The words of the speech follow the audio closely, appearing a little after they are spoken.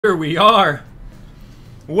Here we are.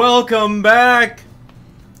 Welcome back.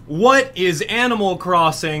 What is Animal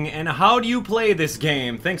Crossing and how do you play this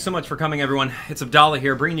game? Thanks so much for coming, everyone. It's Abdallah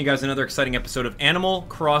here, bringing you guys another exciting episode of Animal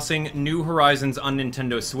Crossing New Horizons on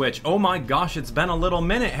Nintendo Switch. Oh my gosh, it's been a little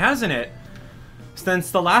minute, hasn't it? Since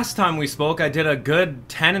the last time we spoke, I did a good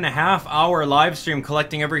 10.5-hour live stream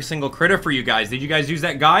collecting every single critter for you guys. Did you guys use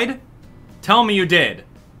that guide? Tell me you did,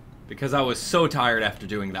 because I was so tired after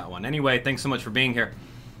doing that one. Anyway, thanks so much for being here.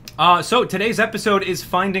 So today's episode is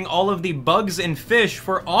finding all of the bugs and fish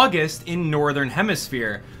for August in Northern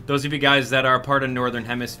Hemisphere. Those of you guys that are part of Northern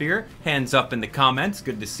Hemisphere, hands up in the comments.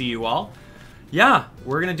 Good to see you all. Yeah,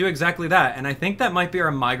 we're gonna do exactly that, and I think that might be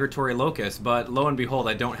our Migratory Locust, but lo and behold,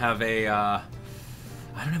 I don't have a, I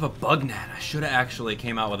don't have a bug net. I should have actually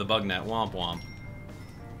came out with a bug net. Womp womp.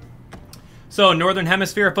 So, Northern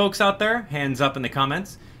Hemisphere folks out there, hands up in the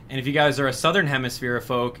comments. And if you guys are a Southern Hemisphere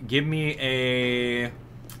folk, give me a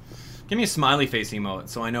smiley face emote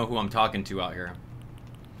so I know who I'm talking to out here.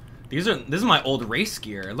 This is my old race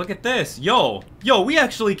gear. Look at this. Yo, we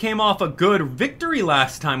actually came off a good victory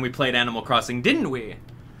last time we played Animal Crossing, didn't we?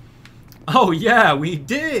 Oh yeah, we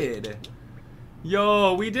did.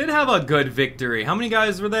 Yo, we did have a good victory. How many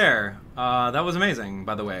guys were there? That was amazing,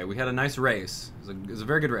 by the way. We had a nice race. It was a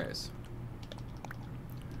very good race.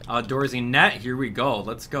 Outdoorsy net, here we go.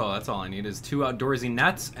 Let's go. That's all I need is 2 outdoorsy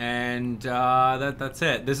nets, and that's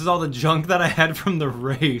it. This is all the junk that I had from the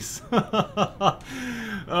race. Oh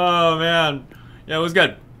man, yeah, it was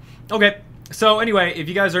good. Okay, so anyway, if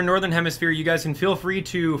you guys are Northern Hemisphere, you guys can feel free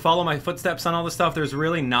to follow my footsteps on all this stuff. There's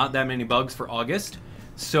really not that many bugs for August,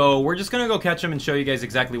 so we're just gonna go catch them and show you guys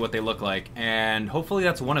exactly what they look like, and hopefully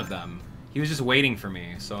that's one of them. He was just waiting for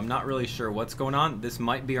me, so I'm not really sure what's going on. This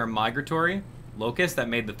might be our Migratory Locust that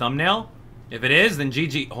made the thumbnail. If it is, then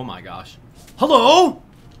GG. Oh my gosh. Hello?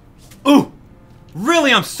 Ooh!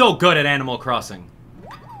 Really, I'm so good at Animal Crossing.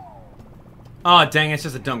 Aw, dang, it's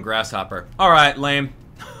just a dumb grasshopper. Alright, lame.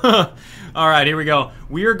 Alright, here we go.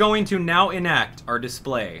 We are going to now enact our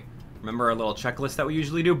display. Remember our little checklist that we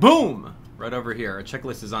usually do? Boom! Right over here. Our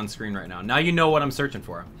checklist is on screen right now. Now you know what I'm searching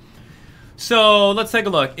for. So, let's take a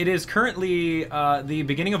look. It is currently the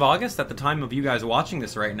beginning of August at the time of you guys watching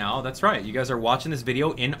this right now. That's right, you guys are watching this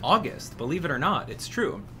video in August. Believe it or not, it's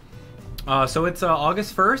true. So it's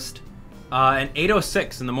August 1st and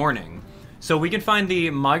 8:06 in the morning. So we can find the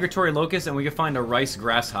Migratory Locust and we can find a rice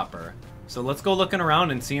grasshopper. So let's go looking around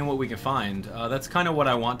and seeing what we can find. That's kind of what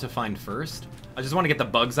I want to find first. I just want to get the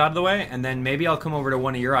bugs out of the way, and then maybe I'll come over to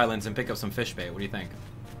one of your islands and pick up some fish bait. What do you think?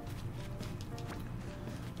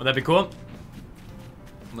 Would that be cool?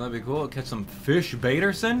 That'd be cool. Catch some fish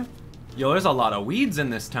baiterson. Yo, there's a lot of weeds in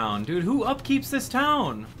this town, dude. Who upkeeps this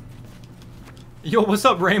town? Yo, what's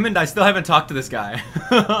up, Raymond? I still haven't talked to this guy.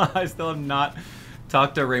 I still have not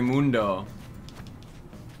talked to Raymundo.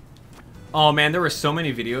 Oh man, there were so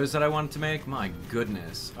many videos that I wanted to make. My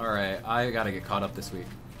goodness. Alright, I gotta get caught up this week.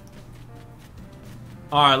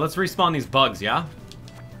 Alright, let's respawn these bugs, yeah?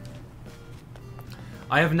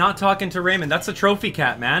 I have not talked to Raymond. That's a trophy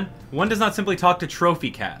cat, man. One does not simply talk to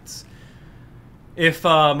trophy cats. If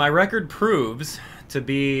my record proves to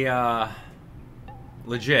be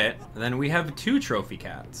legit, then we have 2 trophy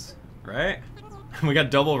cats, right? We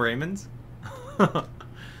got double Raymonds. Dun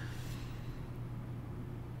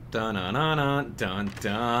dun dun dun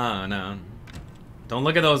dun. Don't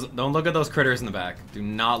look at those. Don't look at those critters in the back. Do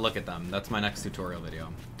not look at them. That's my next tutorial video.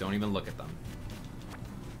 Don't even look at them.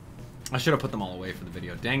 I should have put them all away for the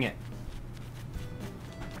video. Dang it.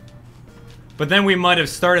 But then we might have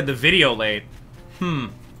started the video late.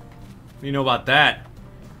 You know about that.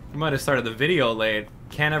 We might have started the video late.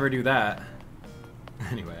 Can't ever do that.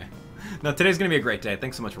 Anyway. Now, today's going to be a great day.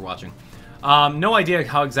 Thanks so much for watching. No idea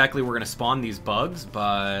how exactly we're going to spawn these bugs,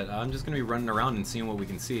 but I'm just going to be running around and seeing what we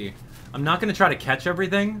can see. I'm not going to try to catch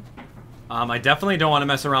everything. I definitely don't want to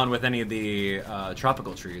mess around with any of the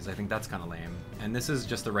tropical trees. I think that's kind of lame. And this is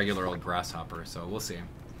just a regular old grasshopper, so we'll see.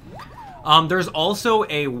 There's also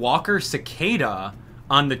a walker cicada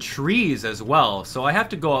on the trees as well, so I have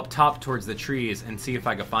to go up top towards the trees and see if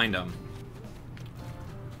I can find them.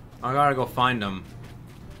 I gotta go find them.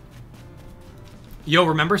 Yo,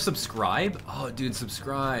 remember subscribe? Oh, dude,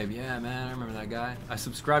 subscribe. Yeah, man, I remember that guy. I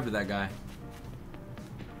subscribed to that guy.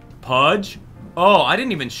 Pudge? Oh, I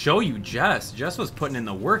didn't even show you Jess. Jess was putting in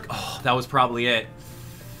the work. Oh, that was probably it.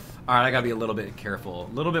 Alright, I gotta be a little bit careful.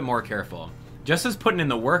 A little bit more careful. Jess is putting in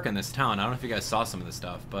the work in this town. I don't know if you guys saw some of this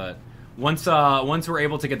stuff, but once we're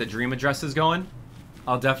able to get the dream addresses going,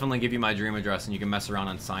 I'll definitely give you my dream address and you can mess around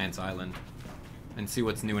on Science Island and see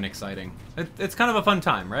what's new and exciting. It's kind of a fun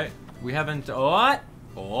time, right? We haven't... What?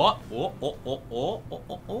 Oh, oh, oh, oh, oh, oh,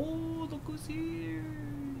 oh, oh, look who's here.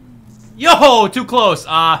 Yo, too close.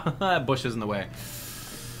 That bush is in the way.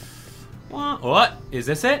 What? Is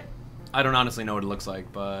this it? I don't honestly know what it looks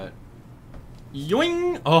like, but...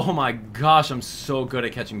 Yoing! Oh my gosh, I'm so good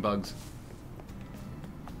at catching bugs.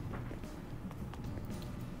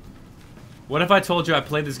 What if I told you I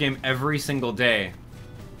played this game every single day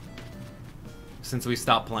since we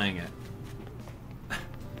stopped playing it?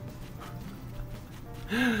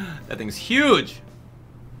 That thing's huge!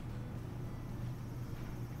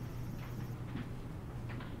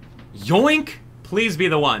 Yoink! Please be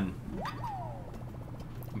the one.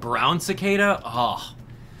 Brown cicada? Oh.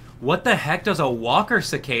 What the heck does a walker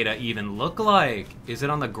cicada even look like? Is it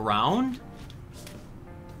on the ground?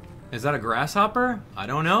 Is that a grasshopper? I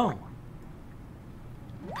don't know.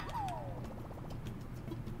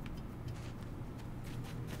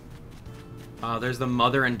 There's the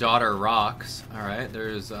mother and daughter rocks. Alright,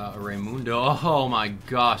 there's Raimundo. Oh my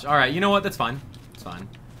gosh. Alright, you know what? That's fine. It's fine.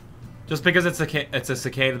 Just because it's a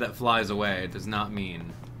cicada that flies away, it does not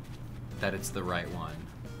mean that it's the right one.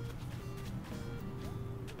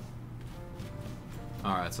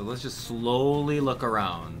 Alright, so let's just slowly look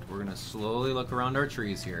around. We're gonna slowly look around our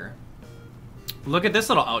trees here. Look at this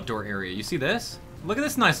little outdoor area. You see this? Look at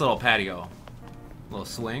this nice little patio. Little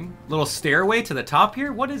swing. Little stairway to the top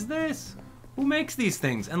here. What is this? Who makes these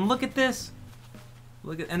things? And look at this.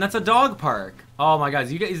 Look at, and that's a dog park. Oh my god,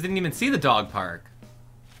 you guys didn't even see the dog park.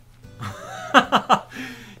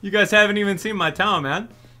 You guys haven't even seen my town, man.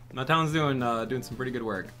 My town's doing some pretty good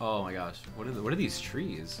work. Oh my gosh, what are these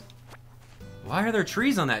trees? Why are there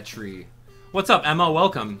trees on that tree? What's up, Emma?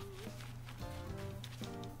 Welcome.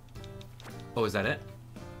 Oh, is that it?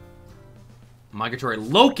 Migratory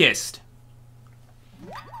Locust.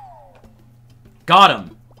 Got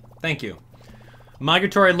him. Thank you.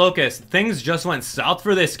 Migratory Locust. Things just went south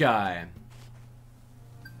for this guy.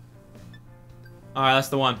 Alright, that's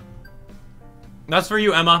the one. That's for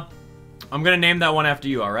you, Emma. I'm gonna name that one after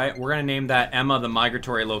you, alright? We're gonna name that Emma the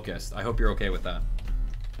Migratory Locust. I hope you're okay with that.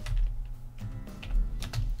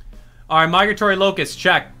 Alright, Migratory Locust,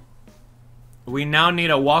 check. We now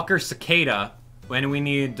need a walker cicada, and we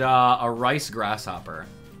need a rice grasshopper.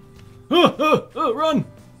 Run!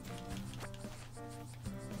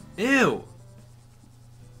 Ew!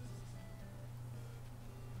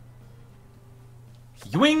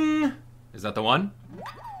 Yoing! Is that the one?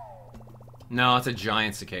 No, it's a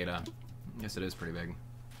giant cicada. Yes, it is pretty big.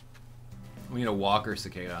 We need a walker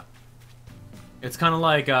cicada. It's kind of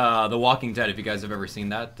like The Walking Dead, if you guys have ever seen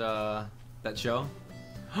that that show.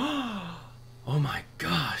 Oh my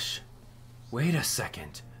gosh. Wait a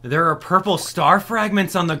second. There are purple star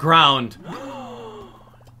fragments on the ground.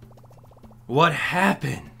 What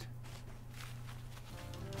happened?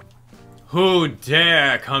 Who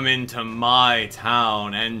dare come into my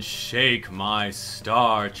town and shake my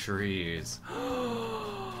star trees?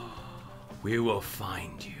 We will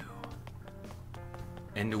find you.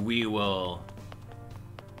 And we will...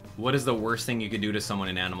 What is the worst thing you could do to someone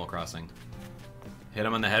in Animal Crossing? Hit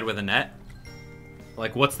them on the head with a net?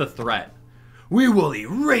 Like, what's the threat? We will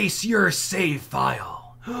erase your save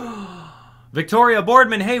file. Victoria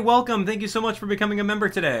Boardman, hey, welcome. Thank you so much for becoming a member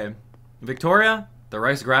today. Victoria, the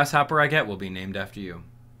rice grasshopper I get will be named after you.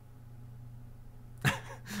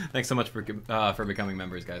 Thanks so much for becoming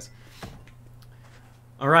members, guys.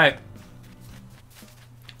 All right.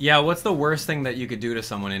 Yeah, what's the worst thing that you could do to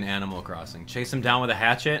someone in Animal Crossing? Chase them down with a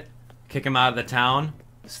hatchet? Kick them out of the town?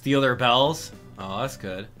 Steal their bells? Oh, that's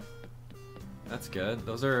good. That's good.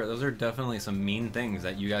 Those are definitely some mean things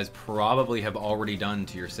that you guys probably have already done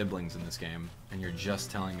to your siblings in this game, and you're just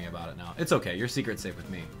telling me about it now. It's okay. Your secret's safe with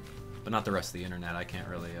me, but not the rest of the internet. I can't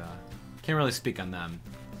really speak on them.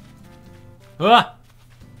 Ah!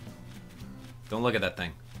 Don't look at that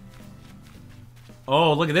thing.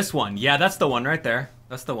 Oh, look at this one. Yeah, that's the one right there.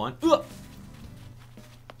 That's the one.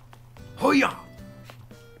 Hoya!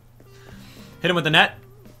 Hit him with the net.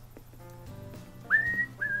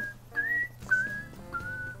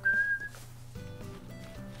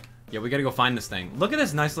 Yeah, we gotta go find this thing. Look at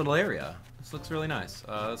this nice little area. This looks really nice.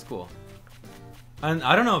 That's cool. And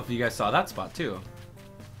I don't know if you guys saw that spot too.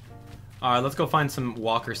 Alright, let's go find some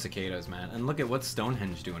walker cicadas, man. And look at what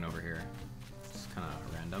Stonehenge doing over here. It's kind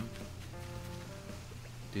of random.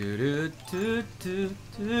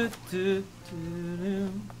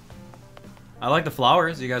 I like the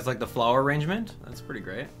flowers. You guys like the flower arrangement? That's pretty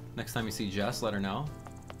great. Next time you see Jess, let her know.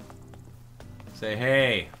 Say,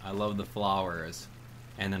 hey, I love the flowers.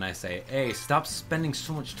 And then I say, hey, stop spending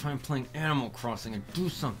so much time playing Animal Crossing and do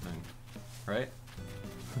something. Right?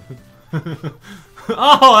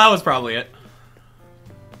 Oh, that was probably it.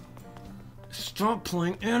 stop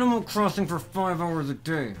playing Animal Crossing for 5 hours a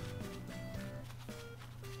day.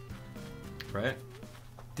 Right?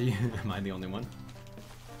 Am I the only one?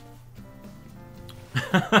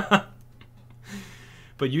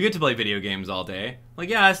 But you get to play video games all day. Like,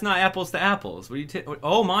 yeah, it's not apples to apples. What do you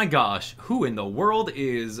oh my gosh. Who in the world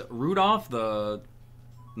is Rudolph the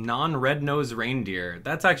non-red-nosed reindeer?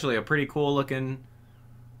 That's actually a pretty cool looking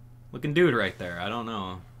dude right there. I don't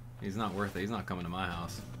know. He's not worth it. He's not coming to my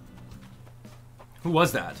house. Who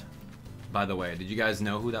was that, by the way? Did you guys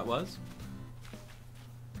know who that was?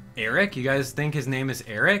 Eric? You guys think his name is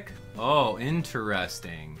Eric? Oh,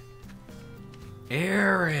 interesting.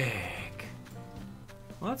 Eric.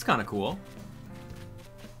 Well, that's kind of cool.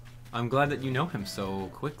 I'm glad that you know him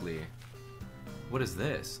so quickly. What is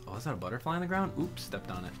this? Oh, is that a butterfly on the ground? Oops,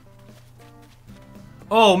 stepped on it.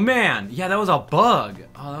 Oh, man. Yeah, that was a bug.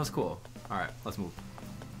 Oh, that was cool. All right, let's move.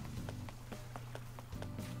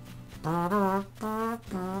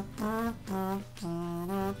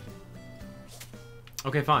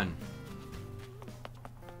 Okay, fine.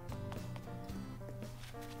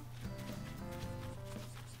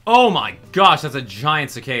 Oh my gosh, that's a giant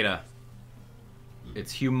cicada.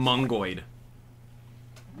 It's humongoid.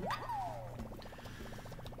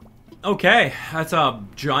 Okay, that's a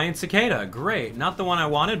giant cicada. Great. Not the one I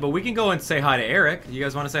wanted, but we can go and say hi to Eric. You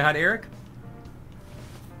guys want to say hi to Eric?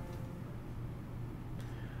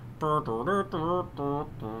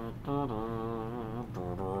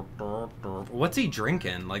 What's he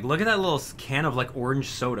drinking? Like, look at that little can of, like, orange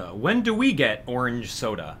soda. When do we get orange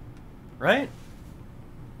soda? Right?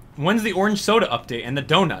 When's the orange soda update and the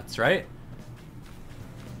donuts, right?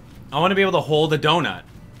 I want to be able to hold a donut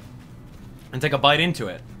and take a bite into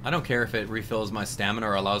it. I don't care if it refills my stamina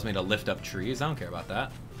or allows me to lift up trees. I don't care about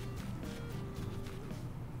that.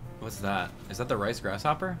 What's that? Is that the rice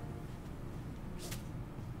grasshopper?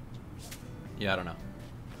 Yeah, I don't know.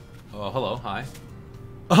 Oh, hello. Hi.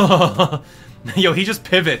 Oh, yo, he just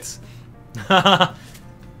pivots.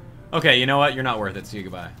 Okay, you know what? You're not worth it. See you,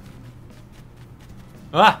 goodbye.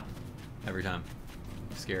 Ah! Every time.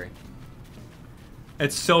 Scary.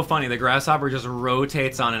 It's so funny. The grasshopper just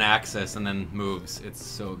rotates on an axis and then moves. It's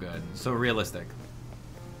so good. So realistic.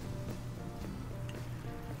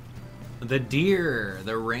 The deer.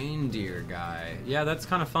 The reindeer guy. Yeah, that's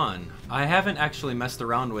kind of fun. I haven't actually messed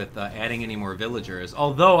around with adding any more villagers.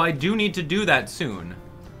 Although, I do need to do that soon.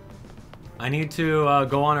 I need to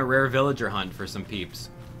go on a rare villager hunt for some peeps.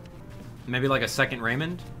 Maybe like a second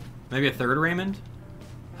Raymond? Maybe a third Raymond?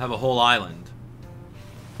 Have a whole island.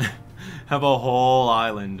 Have a whole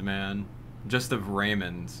island, man. Just of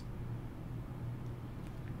Raymonds.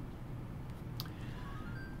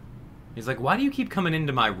 He's like, why do you keep coming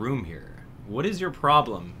into my room here? What is your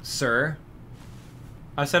problem, sir?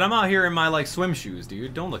 I said, I'm out here in my, like, swim shoes,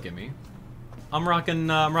 dude. Don't look at me. I'm rocking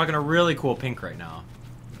a really cool pink right now.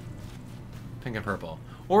 Pink and purple.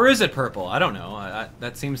 Or is it purple? I don't know.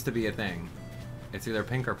 That seems to be a thing. It's either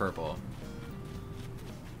pink or purple.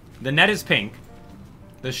 The net is pink.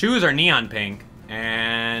 The shoes are neon pink.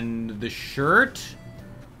 And the shirt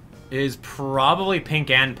is probably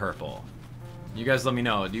pink and purple. You guys let me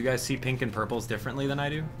know. Do you guys see pink and purples differently than I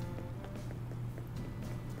do?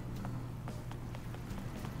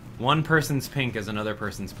 One person's pink is another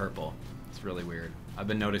person's purple. It's really weird. I've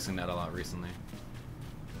been noticing that a lot recently.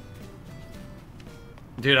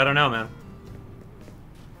 Dude, I don't know, man.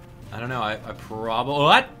 I don't know. I probably...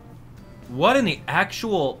 What? What in the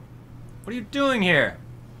actual... What are you doing here?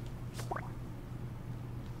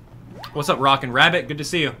 What's up, Rockin' Rabbit? Good to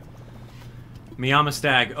see you. Miyama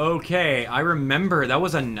Stag. Okay, I remember. That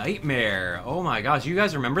was a nightmare. Oh my gosh. You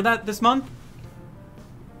guys remember that this month?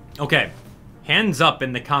 Okay. Hands up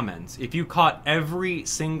in the comments if you caught every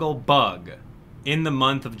single bug in the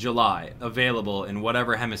month of July available in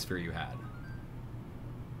whatever hemisphere you had.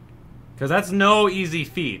 Because that's no easy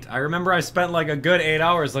feat. I remember I spent like a good 8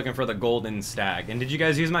 hours looking for the golden stag. And did you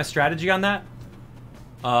guys use my strategy on that?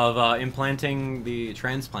 Of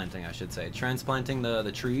transplanting, I should say. Transplanting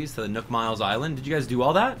the trees to the Nook Miles Island. Did you guys do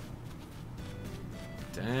all that?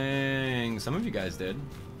 Dang, some of you guys did.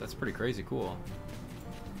 That's pretty crazy cool.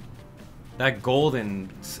 That golden,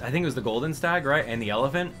 I think it was the golden stag, right? And the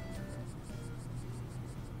elephant.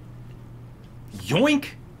 Yoink!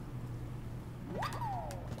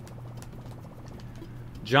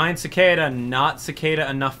 Giant cicada, not cicada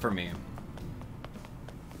enough for me.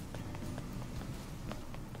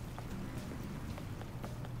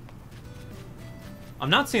 I'm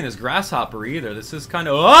not seeing this grasshopper either. This is kind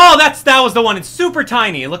of... Oh, that was the one. It's super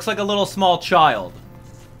tiny. It looks like a little small child.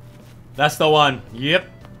 That's the one. Yep.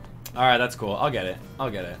 Alright, that's cool. I'll get it. I'll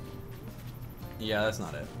get it. Yeah, that's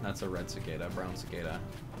not it. That's a red cicada, brown cicada.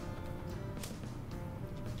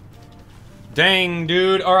 Dang,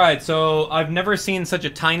 dude. Alright, so I've never seen such a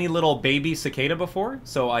tiny little baby cicada before,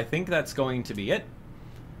 so I think that's going to be it.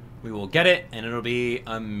 We will get it, and it'll be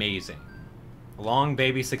amazing. Long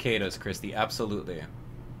baby cicadas, Christy, absolutely.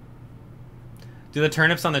 Do the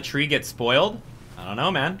turnips on the tree get spoiled? I don't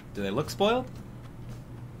know, man. Do they look spoiled?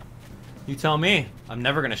 You tell me. I'm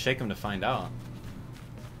never gonna shake them to find out.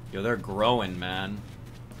 Yo, they're growing, man.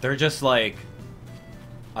 They're just like...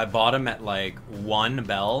 I bought them at like 1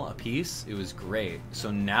 bell a piece. It was great.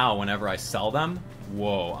 So now whenever I sell them,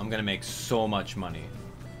 whoa, I'm gonna make so much money.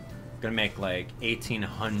 I'm gonna make like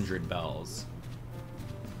 1,800 bells.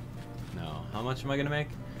 No, how much am I gonna make?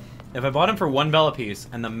 If I bought them for 1 bell a piece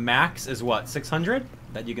and the max is what, 600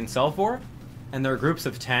 that you can sell for? And there are groups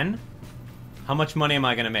of 10? How much money am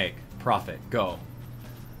I gonna make? Profit, go.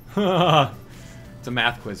 It's a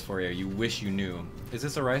math quiz for you. You wish you knew. Is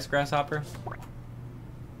this a rice grasshopper?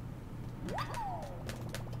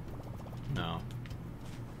 No.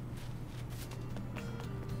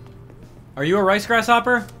 Are you a rice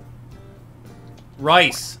grasshopper?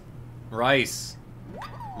 Rice. Rice.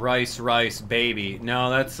 Rice, rice, baby. No,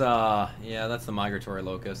 that's, yeah, that's the migratory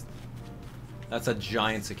locust. That's a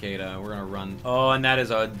giant cicada. We're gonna run. Oh, and that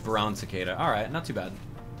is a brown cicada. Alright, not too bad.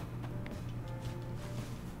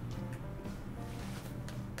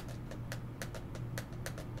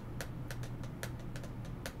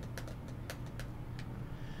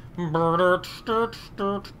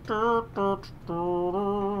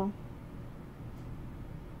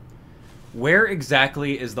 Where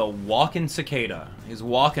exactly is the walking cicada? He's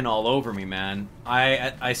walking all over me, man.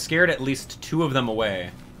 I scared at least 2 of them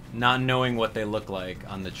away, not knowing what they look like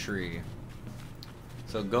on the tree.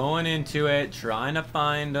 So going into it, trying to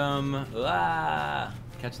find them. Ah,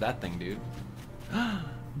 catch that thing, dude.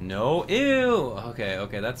 No, ew. Okay,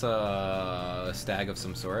 okay, that's a stag of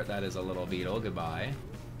some sort. That is a little beetle. Goodbye.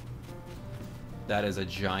 That is a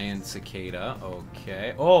giant cicada.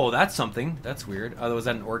 Okay. Oh, that's something. That's weird. Oh, was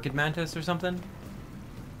that an orchid mantis or something?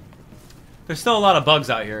 There's still a lot of bugs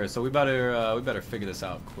out here, so we better figure this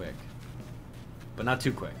out quick. But not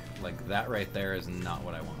too quick. Like, that right there is not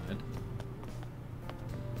what I wanted.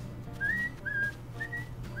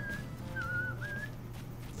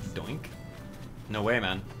 Doink. No way,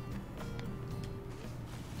 man.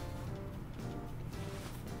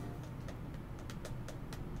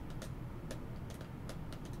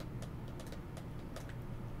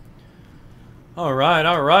 Alright,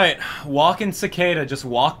 alright. Walking cicada just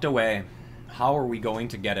walked away. How are we going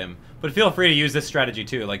to get him? But feel free to use this strategy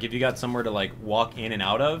too. Like, if you got somewhere to, like, walk in and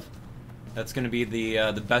out of, that's going to be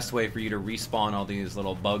the best way for you to respawn all these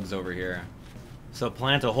little bugs over here. So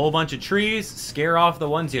plant a whole bunch of trees, scare off the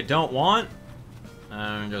ones you don't want,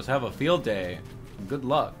 and just have a field day. Good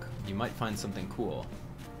luck. You might find something cool.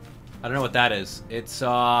 I don't know what that is. It's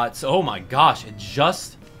oh my gosh, it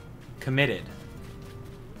just committed.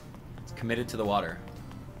 It's committed to the water.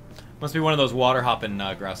 Must be one of those water hopping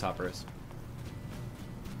grasshoppers.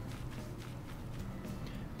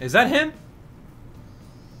 Is that him?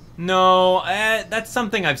 No, that's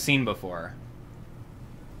something I've seen before.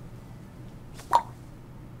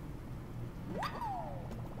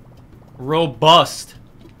 Robust.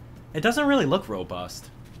 It doesn't really look robust.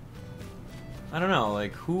 I don't know,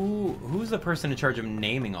 like, who's the person in charge of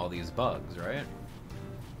naming all these bugs, right?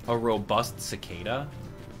 A robust cicada?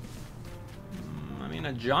 I mean,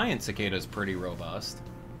 a giant cicada is pretty robust.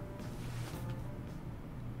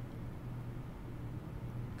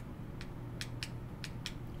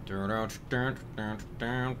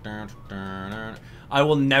 I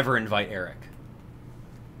will never invite Eric.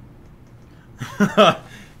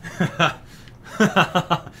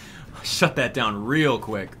 Shut that down real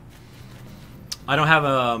quick. I don't have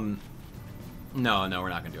a... No, we're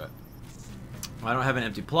not gonna do it. I don't have an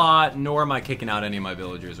empty plot, nor am I kicking out any of my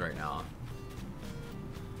villagers right now.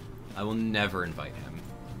 I will never invite him.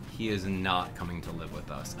 He is not coming to live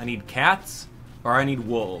with us. I need cats, or I need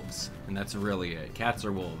wolves, and that's really it. Cats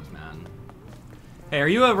or wolves, man. Hey, are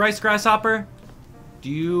you a rice grasshopper? Do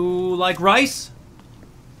you like rice?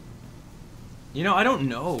 You know, I don't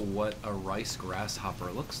know what a rice grasshopper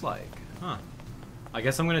looks like. Huh. I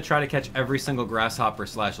guess I'm going to try to catch every single grasshopper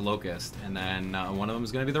slash locust, and then one of them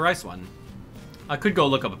is going to be the rice one. I could go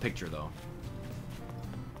look up a picture, though.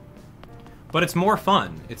 But it's more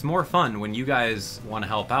fun. It's more fun when you guys want to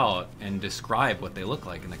help out and describe what they look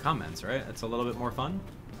like in the comments, right? It's a little bit more fun.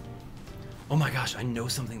 Oh my gosh, I know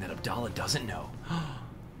something that Abdallah doesn't know.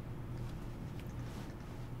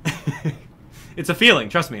 It's a feeling,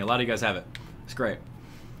 trust me, a lot of you guys have it. It's great.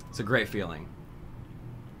 It's a great feeling.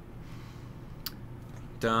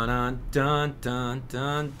 Dun dun dun dun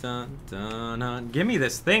dun dun dun dun. Give me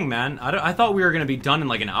this thing, man. I thought we were gonna be done in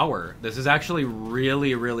like an hour. This is actually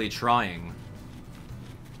really, really trying.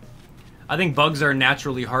 I think bugs are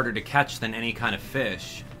naturally harder to catch than any kind of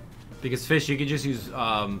fish. Because fish, you could just use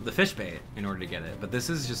the fish bait in order to get it. But this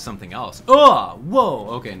is just something else. Oh! Whoa!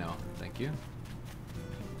 Okay, no. Thank you.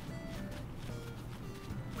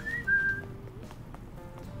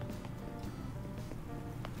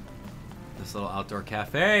 This little outdoor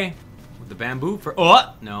cafe with the bamboo for...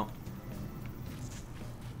 Oh! No.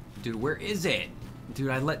 Dude, where is it? Dude,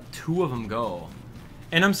 I let 2 of them go.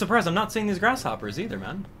 And I'm surprised I'm not seeing these grasshoppers either,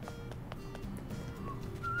 man.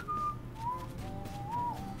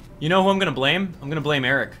 You know who I'm gonna blame? I'm gonna blame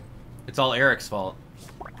Eric. It's all Eric's fault.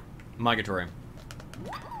 Migratory.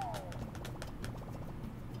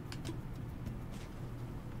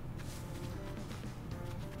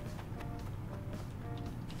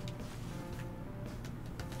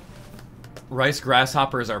 Rice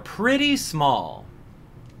grasshoppers are pretty small.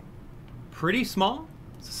 Pretty small?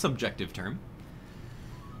 It's a subjective term.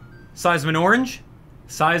 Size of an orange?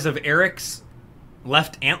 Size of Eric's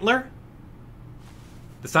left antler?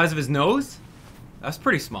 The size of his nose? That's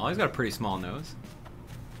pretty small. He's got a pretty small nose.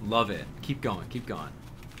 Love it. Keep going, keep going.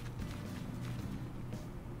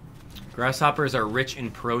 Grasshoppers are rich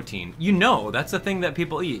in protein. You know, that's the thing that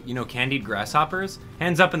people eat. You know, candied grasshoppers?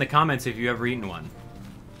 Hands up in the comments if you've ever eaten one.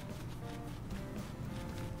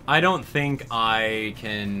 I don't think I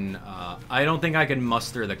can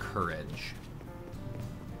muster the courage.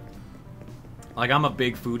 Like, I'm a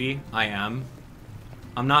big foodie. I am.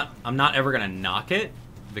 I'm not ever gonna knock it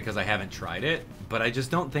because I haven't tried it, but I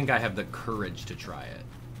just don't think I have the courage to try it.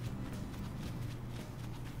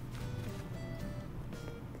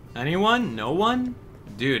 Anyone? No one?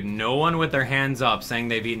 Dude, no one with their hands up saying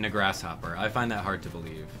they've eaten a grasshopper. I find that hard to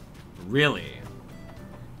believe. Really?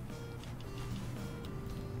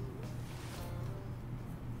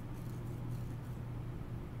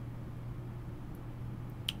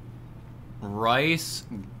 Rice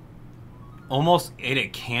almost ate a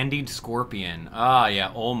candied scorpion. Ah,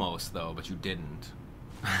 yeah, almost though, but you didn't.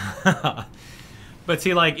 But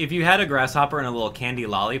see, like, if you had a grasshopper and a little candy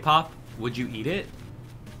lollipop, would you eat it?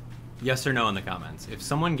 Yes or no in the comments. If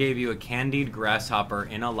someone gave you a candied grasshopper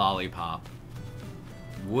in a lollipop,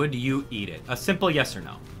 would you eat it? A simple yes or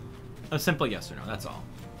no. A simple yes or no, that's all.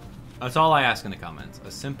 That's all I ask in the comments.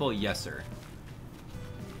 A simple yes or.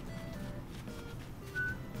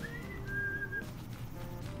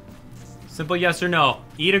 Simple yes or no.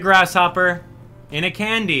 Eat a grasshopper in a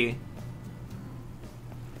candy.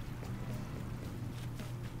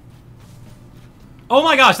 Oh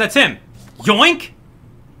my gosh, that's him. Yoink!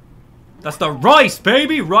 That's the rice,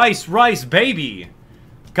 baby. Rice, rice, baby.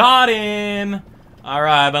 Got him. All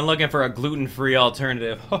right, I've been looking for a gluten-free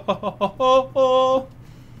alternative. Little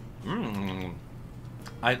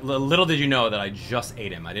did you know that I just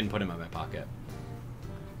ate him. I didn't put him in my pocket.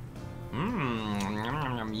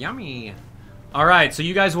 Yummy. All right, so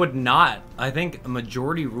you guys would not, I think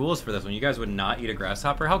majority rules for this one, you guys would not eat a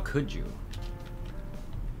grasshopper? How could you?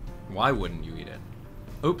 Why wouldn't you eat it?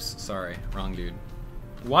 Oops, sorry, wrong dude.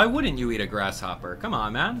 Why wouldn't you eat a grasshopper? Come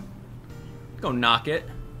on, man. Go knock it.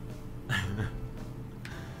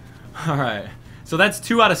 All right, so that's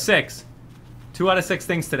 2 out of 6. 2 out of 6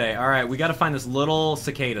 things today. All right, we got to find this little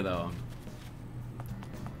cicada though.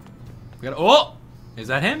 We got. Oh, is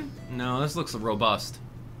that him? No, this looks robust.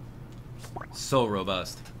 So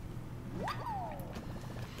robust.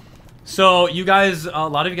 So you guys, a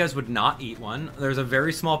lot of you guys would not eat one. There's a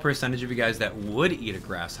very small percentage of you guys that would eat a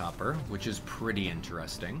grasshopper, which is pretty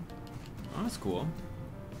interesting. Oh, that's cool.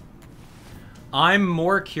 I'm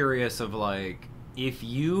more curious of like, if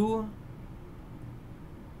you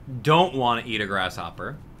don't want to eat a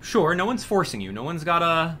grasshopper, sure, no one's forcing you. No one's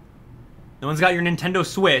got your Nintendo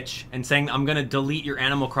Switch and saying, I'm gonna delete your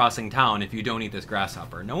Animal Crossing town if you don't eat this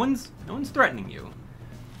grasshopper. No one's threatening you.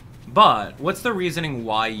 But what's the reasoning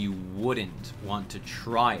why you wouldn't want to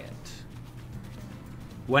try it?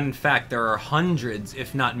 When in fact there are hundreds,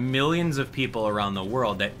 if not millions of people around the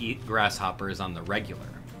world that eat grasshoppers on the regular.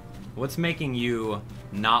 What's making you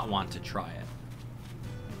not want to try it?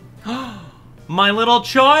 My little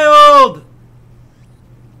child!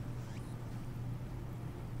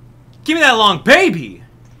 Give me that long baby!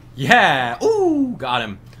 Yeah! Ooh! Got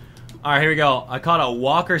him. Alright, here we go. I caught a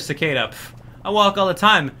walker cicada. Pff, I walk all the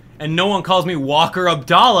time, and no one calls me Walker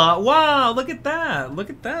Abdallah. Wow, look at that. Look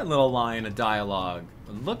at that little line of dialogue.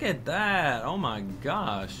 Look at that. Oh my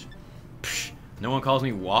gosh. Psh, no one calls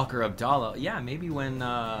me Walker Abdallah. Yeah, maybe when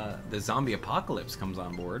the zombie apocalypse comes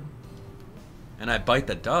on board and I bite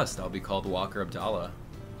the dust, I'll be called Walker Abdallah.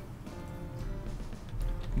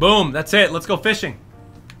 Boom, that's it. Let's go fishing.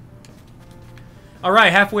 All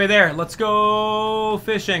right, halfway there. Let's go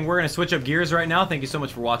fishing. We're gonna switch up gears right now. Thank you so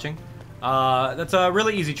much for watching. That's a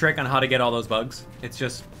really easy trick on how to get all those bugs. It's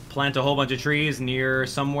just plant a whole bunch of trees near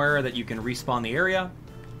somewhere that you can respawn the area.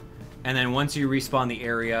 And then once you respawn the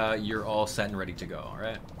area, you're all set and ready to go, all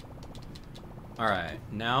right? All right,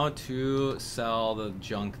 now to sell the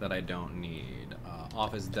junk that I don't need.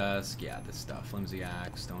 Office desk, yeah, this stuff. Flimsy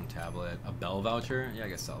axe, stone tablet, a bell voucher. Yeah, I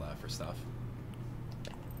guess sell that for stuff.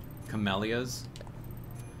 Camellias.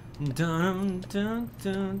 Dun, dun,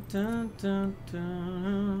 dun, dun, dun,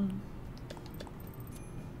 dun.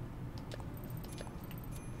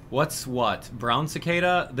 What's what? Brown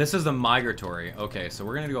cicada? This is the migratory. Okay, so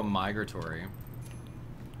we're gonna go migratory.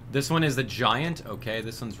 This one is the giant. Okay,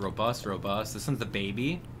 this one's robust, robust. This one's the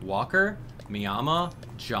baby. Walker, Miyama,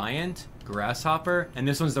 giant, grasshopper, and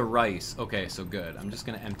this one's the rice. Okay, so good. I'm just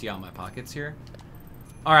gonna empty out my pockets here.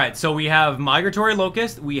 All right, so we have migratory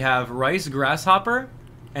locust, we have rice grasshopper,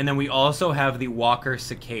 and then we also have the walker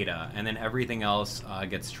cicada, and then everything else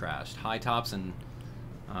gets trashed. High tops and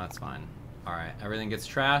that's fine. All right, everything gets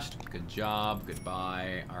trashed. Good job.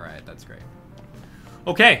 Goodbye. All right, that's great.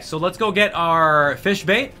 Okay, so let's go get our fish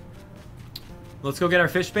bait. Let's go get our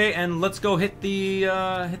fish bait and let's go hit the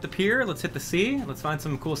pier. Let's hit the sea. Let's find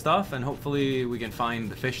some cool stuff and hopefully we can find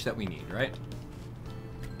the fish that we need, right?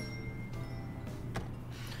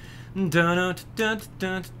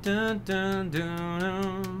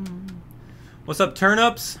 What's up,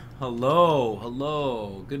 turnips? Hello,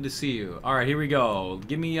 hello. Good to see you. All right, here we go.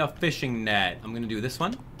 Give me a fishing net. I'm gonna do this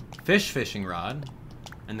one. Fishing rod.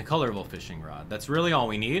 And the colorful fishing rod. That's really all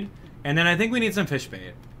we need. And then I think we need some fish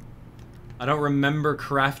bait. I don't remember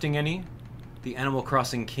crafting any. The Animal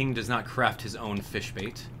Crossing king does not craft his own fish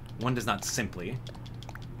bait. One does not simply.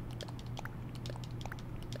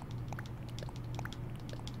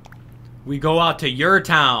 We go out to your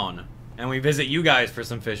town and we visit you guys for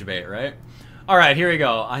some fish bait, right? All right, here we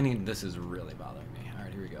go. This is really bothering me. All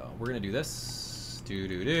right, here we go. We're gonna do this. Do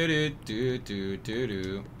do do do do do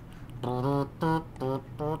do.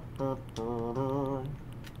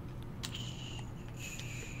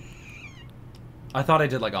 I thought I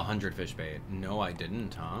did like 100 fish bait. No, I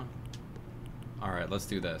didn't, huh? All right, let's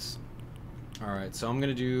do this. All right, so I'm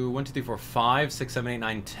gonna do 1, 2, 3, 4, 5, 6, 7, 8,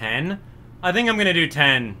 9, 10. I think I'm gonna do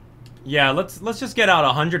 10. Yeah, let's just get out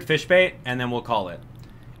 100 fish bait and then we'll call it.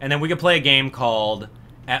 And then we can play a game called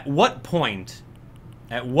At What Point,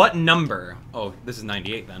 at what number, oh, this is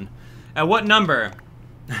 98 then. At what number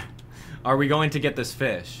are we going to get this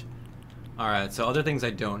fish? Alright, so other things I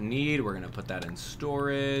don't need, we're going to put that in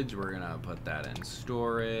storage. We're going to put that in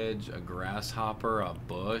storage. A grasshopper, a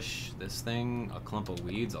bush, this thing, a clump of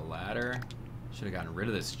weeds, a ladder. Should have gotten rid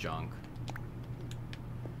of this junk.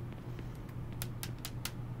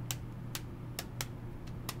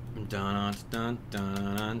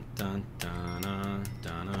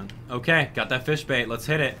 Okay, got that fish bait. Let's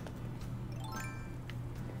hit it.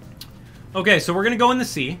 Okay, so we're gonna go in the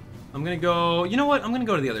sea. I'm gonna go, you know what? I'm gonna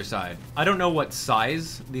go to the other side. I don't know what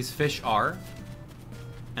size these fish are.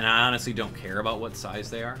 And I honestly don't care about what size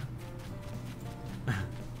they are.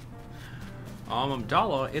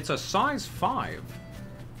 Abdallah, it's a size 5.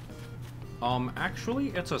 Actually,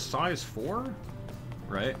 it's a size 4?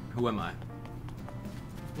 Right? Who am I?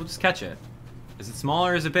 We'll just catch it. Is it small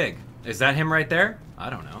or is it big? Is that him right there? I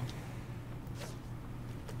don't know.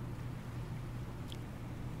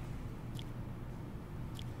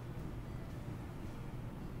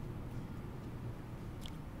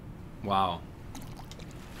 Wow.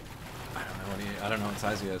 I don't know what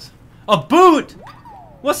size he is. A boot!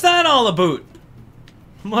 What's that all about?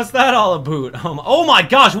 What's that all about? Oh my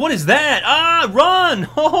gosh, what is that? Ah, run!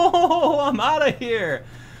 Oh, I'm out of here.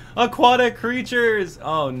 Aquatic creatures.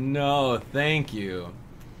 Oh no, thank you.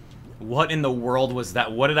 What in the world was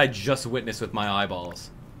that? What did I just witness with my eyeballs?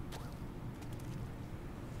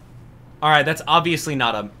 Alright, that's obviously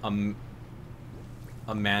not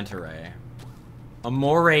a manta ray. A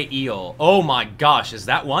moray eel. Oh my gosh, is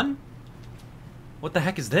that one? What the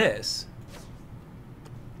heck is this?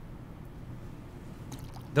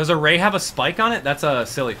 Does a ray have a spike on it? That's a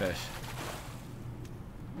silly fish.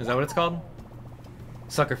 Is that what it's called?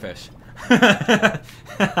 Suckerfish.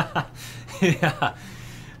 Yeah.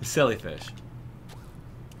 Silly fish.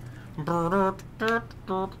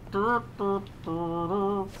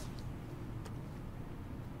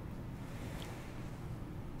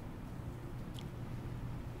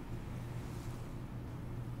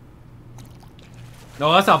 Oh,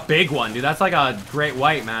 that's a big one, dude. That's like a great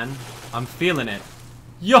white, man. I'm feeling it.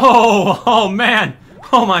 Yo! Oh, man!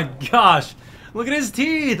 Oh, my gosh! Look at his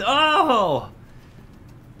teeth! Oh!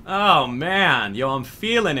 Oh, man. Yo, I'm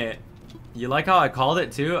feeling it. You like how I called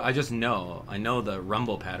it, too? I just know. I know the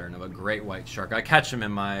rumble pattern of a great white shark. I catch them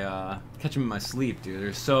in my sleep, dude.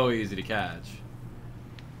 They're so easy to catch.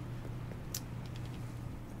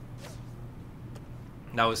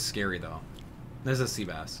 That was scary, though. This is a sea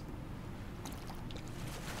bass.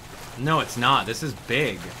 No, it's not. This is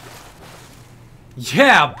big.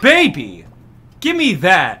 Yeah, baby! Give me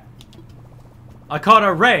that! I caught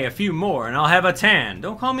a ray, a few more, and I'll have a tan.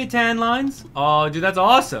 Don't call me tan lines. Oh, dude, that's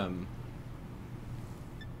awesome.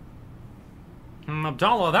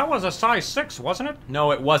 Abdallah, that was a size 6, wasn't it?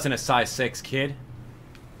 No, it wasn't a size 6, kid.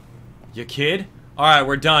 You kid? Alright,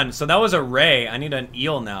 we're done. So that was a ray. I need an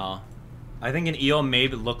eel now. I think an eel may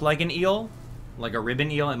look like an eel. Like a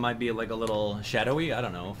ribbon eel. It might be like a little shadowy. I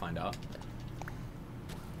don't know. We'll find out.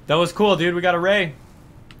 That was cool, dude. We got a ray.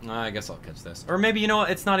 I guess I'll catch this. Or maybe, you know what?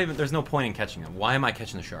 It's not even... There's no point in catching them. Why am I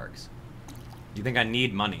catching the sharks? You think I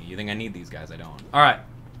need money? You think I need these guys? I don't. Alright.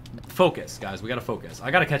 Focus, guys. We gotta focus.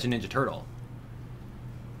 I gotta catch a Ninja Turtle.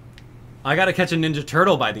 I gotta catch a Ninja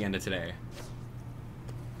Turtle by the end of today.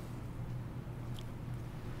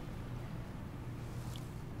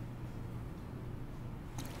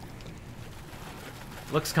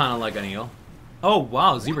 Looks kind of like an eel. Oh,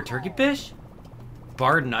 wow. Zebra turkey fish?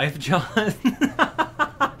 Barred knife jaws?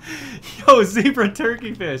 Yo, zebra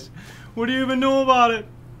turkey fish. What do you even know about it?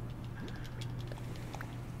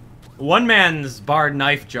 One man's barred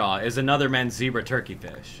knife jaw is another man's zebra turkey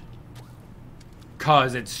fish.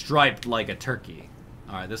 Cause it's striped like a turkey.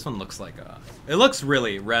 Alright, this one looks like a... It looks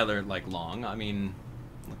really rather like long. I mean,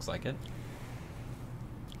 looks like it.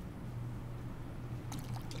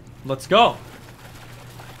 Let's go.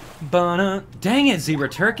 Dang it, zebra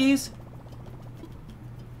turkeys.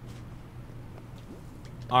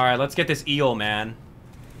 Alright, let's get this eel, man.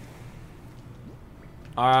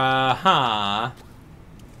 Uh-huh.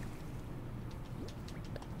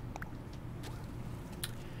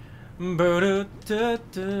 Oh!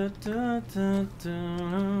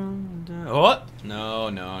 No,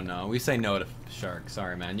 no, no. We say no to sharks.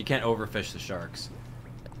 Sorry, man. You can't overfish the sharks.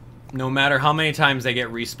 No matter how many times they get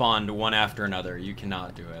respawned one after another, you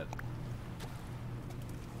cannot do it.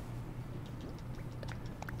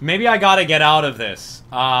 Maybe I gotta get out of this.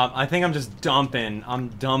 I think I'm just dumping. I'm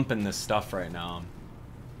dumping this stuff right now.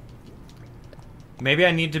 Maybe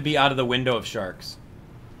I need to be out of the window of sharks.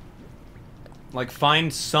 Like,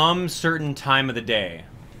 find some certain time of the day.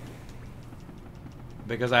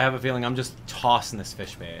 Because I have a feeling I'm just tossing this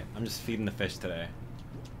fish bait. I'm just feeding the fish today.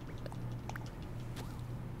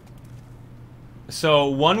 So,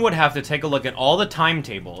 one would have to take a look at all the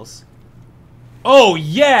timetables. Oh,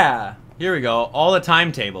 yeah! Here we go. All the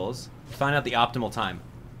timetables. Find out the optimal time.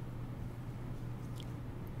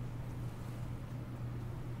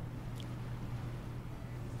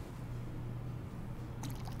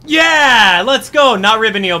 Yeah! Let's go! Not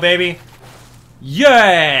ribbon eel, baby.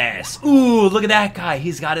 Yes! Ooh, look at that guy.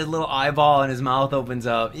 He's got his little eyeball and his mouth opens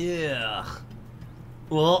up. Yeah.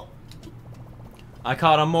 Well, I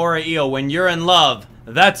caught a Moray Eel. When you're in love,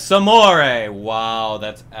 that's a moray. Wow,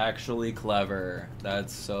 that's actually clever.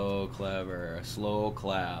 That's so clever. Slow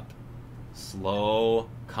clap. Slow,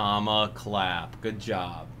 comma, clap. Good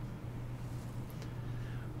job.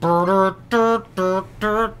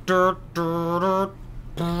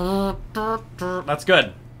 That's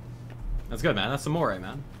good. That's good, man. That's some moray,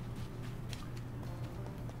 man.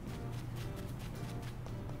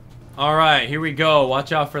 Alright, here we go.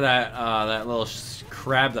 Watch out for that that little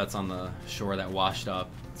crab that's on the shore that washed up.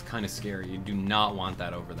 It's kind of scary. You do not want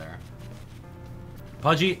that over there.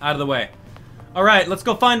 Pudgy, out of the way. Alright, let's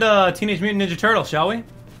go find a Teenage Mutant Ninja Turtle, shall we?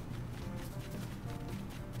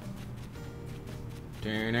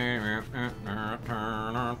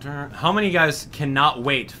 How many of you guys cannot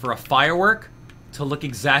wait for a firework to look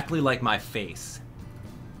exactly like my face?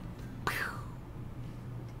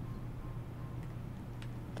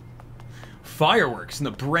 Fireworks in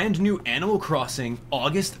the brand new Animal Crossing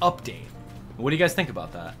August update. What do you guys think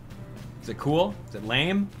about that? Is it cool? Is it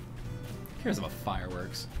lame? Who cares about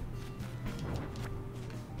fireworks?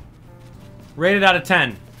 Rated out of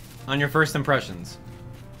 10 on your first impressions.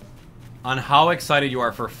 On how excited you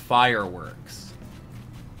are for fireworks.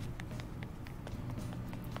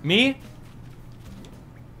 Me?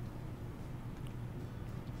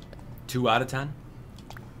 2 out of 10.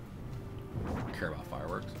 I don't care about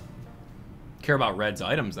fireworks. Care about Red's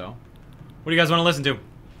items, though. What do you guys want to listen to?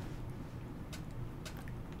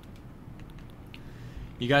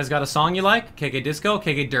 You guys got a song you like? KK Disco?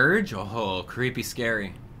 KK Dirge? Oh, creepy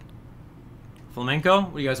scary. Flamenco?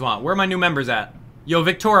 What do you guys want? Where are my new members at? Yo,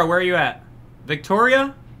 Victoria, where are you at?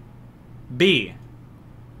 Victoria? B.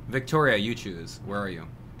 Victoria, you choose. Where are you?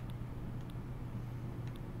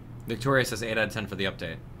 Victoria says 8 out of 10 for the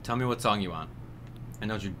update. Tell me what song you want. And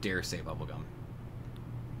don't you dare say bubblegum.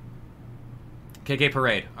 KK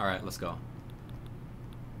Parade. Alright, let's go.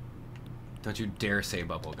 Don't you dare say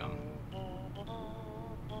bubblegum.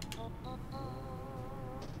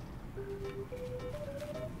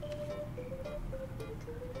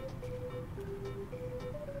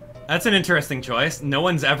 That's an interesting choice. No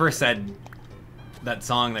one's ever said that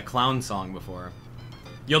song, the clown song, before.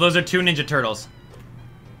 Yo, those are 2 Ninja Turtles.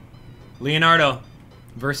 Leonardo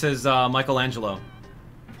versus Michelangelo.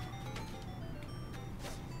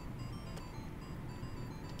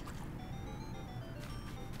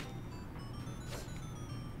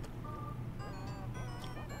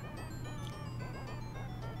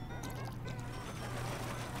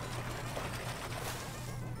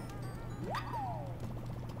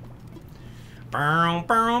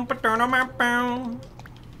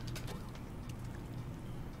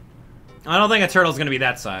 I don't think a turtle's gonna be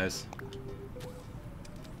that size.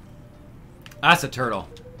 That's a turtle.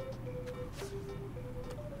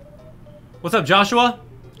 What's up, Joshua?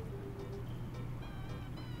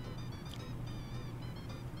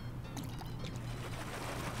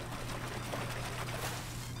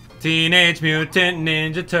 Teenage Mutant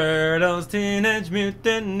Ninja Turtles, Teenage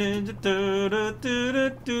Mutant Ninja Turtles,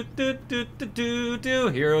 do.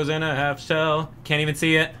 Heroes in a half shell. Can't even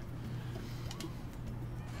see it.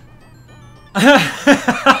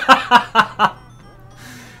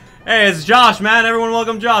 Hey, it's Josh, man. Everyone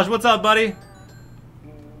welcome Josh. What's up, buddy?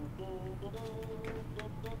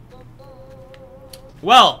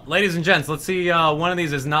 Well, ladies and gents, let's see. One of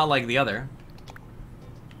these is not like the other.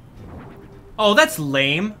 Oh, that's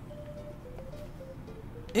lame.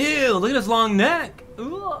 Ew, look at his long neck.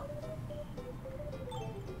 Ugh.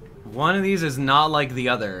 One of these is not like the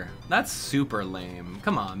other. That's super lame.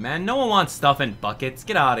 Come on, man. No one wants stuff in buckets.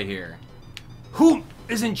 Get out of here. Who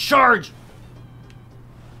is in charge?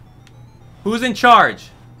 Who's in charge?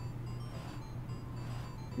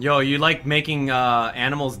 Yo, you like making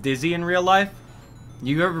animals dizzy in real life?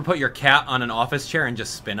 You ever put your cat on an office chair and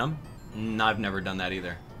just spin them? I've never done that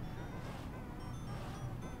either.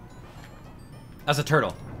 That's a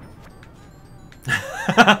turtle.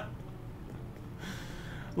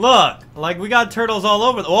 Look, like we got turtles all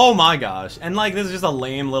over. Oh my gosh. And like this is just a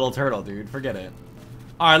lame little turtle, dude. Forget it.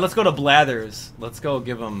 Alright, let's go to Blathers. Let's go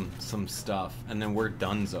give him some stuff. And then we're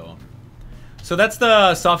donezo. So that's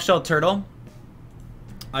the soft-shelled turtle.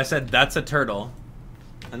 I said that's a turtle.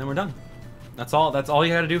 And then we're done. That's all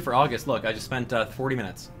you gotta do for August. Look, I just spent 40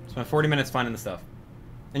 minutes. Spent 40 minutes finding the stuff.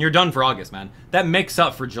 And you're done for August, man. That makes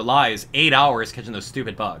up for July's 8 hours catching those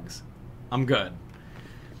stupid bugs. I'm good.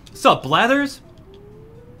 What's up, Blathers?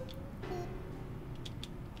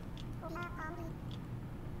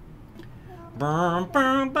 Alright,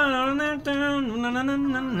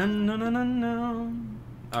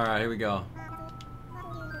 here we go.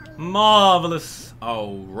 Marvelous.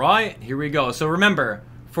 Alright, here we go. So remember,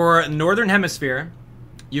 for Northern Hemisphere,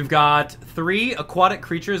 you've got 3 aquatic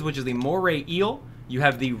creatures, which is the Moray Eel, you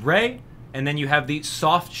have the ray, and then you have the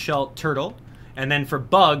soft-shelled turtle. And then for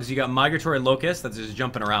bugs, you got Migratory Locust, that's just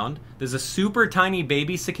jumping around. There's a super tiny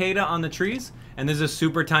baby cicada on the trees, and there's a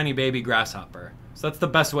super tiny baby grasshopper. So that's the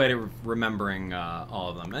best way to remembering all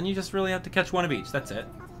of them. And you just really have to catch one of each, that's it.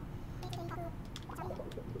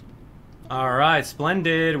 Alright,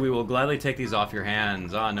 splendid. We will gladly take these off your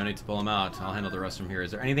hands. No need to pull them out. I'll handle the rest from here.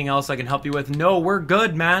 Is there anything else I can help you with? No, we're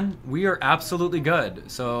good, man. We are absolutely good.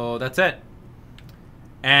 So that's it.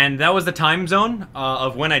 And that was the time zone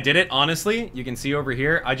of when I did it. Honestly, you can see over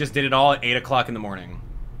here, I just did it all at 8 o'clock in the morning.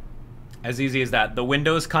 As easy as that. The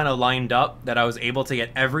windows kind of lined up that I was able to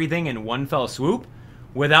get everything in one fell swoop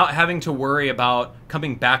without having to worry about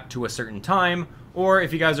coming back to a certain time, or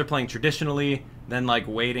if you guys are playing traditionally, then like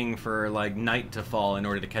waiting for like night to fall in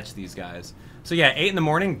order to catch these guys. So yeah, 8 in the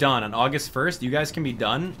morning, done. On August 1st, you guys can be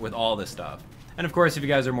done with all this stuff. And of course, if you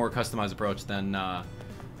guys are more customized approach, then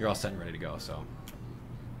you're all set and ready to go, so.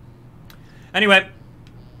 Anyway,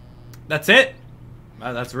 that's it.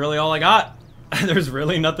 That's really all I got. There's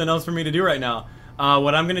really nothing else for me to do right now.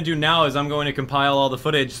 What I'm going to do now is I'm going to compile all the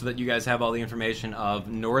footage so that you guys have all the information of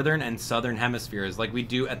Northern and Southern Hemispheres like we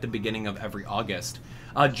do at the beginning of every August.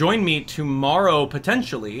 Join me tomorrow,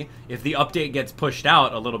 potentially, if the update gets pushed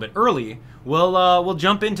out a little bit early. We'll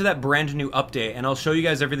jump into that brand new update, and I'll show you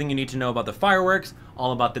guys everything you need to know about the fireworks,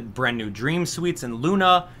 all about the brand new Dream Suites in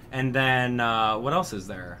Luna, and then, what else is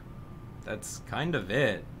there? That's kind of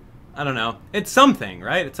it. I don't know. It's something,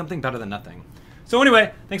 right? It's something better than nothing. So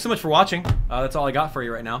anyway, thanks so much for watching. That's all I got for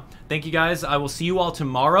you right now. Thank you guys. I will see you all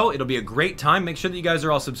tomorrow. It'll be a great time. Make sure that you guys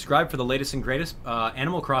are all subscribed for the latest and greatest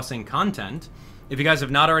Animal Crossing content. If you guys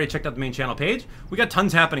have not already checked out the main channel page, we got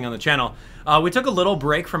tons happening on the channel. We took a little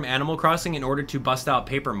break from Animal Crossing in order to bust out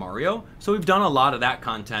Paper Mario, so we've done a lot of that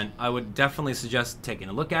content. I would definitely suggest taking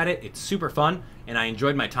a look at it. It's super fun, and I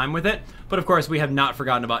enjoyed my time with it. But of course, we have not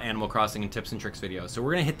forgotten about Animal Crossing and tips and tricks videos, so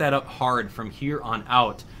we're gonna hit that up hard from here on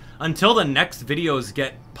out until the next videos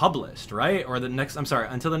get published, right? Or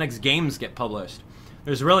until the next games get published.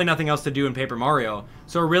 There's really nothing else to do in Paper Mario,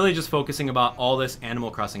 so we're really just focusing about all this Animal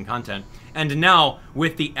Crossing content. And now,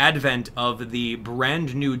 with the advent of the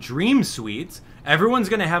brand new Dream Suites, everyone's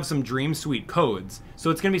going to have some Dream Suite codes, so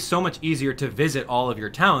it's going to be so much easier to visit all of your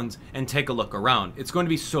towns and take a look around. It's going to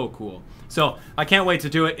be so cool. So, I can't wait to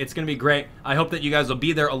do it. It's going to be great. I hope that you guys will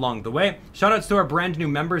be there along the way. Shoutouts to our brand new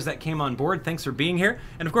members that came on board. Thanks for being here.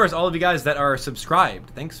 And of course, all of you guys that are subscribed,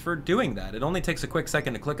 thanks for doing that. It only takes a quick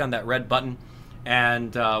second to click on that red button.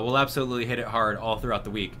 And we'll absolutely hit it hard all throughout the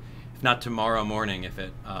week. If not tomorrow morning, if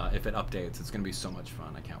it updates. It's gonna be so much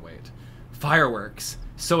fun. I can't wait. Fireworks,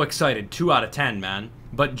 so excited. 2 out of 10, man.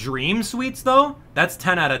 But Dream Suites though, that's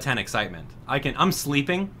 10 out of 10 excitement. I'm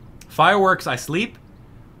sleeping. Fireworks, I sleep.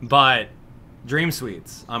 But Dream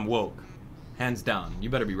Suites, I'm woke, hands down. You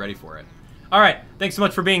better be ready for it. All right, thanks so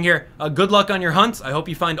much for being here. Good luck on your hunts. I hope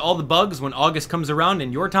you find all the bugs when August comes around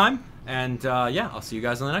in your time. And yeah, I'll see you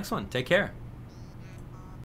guys on the next one. Take care.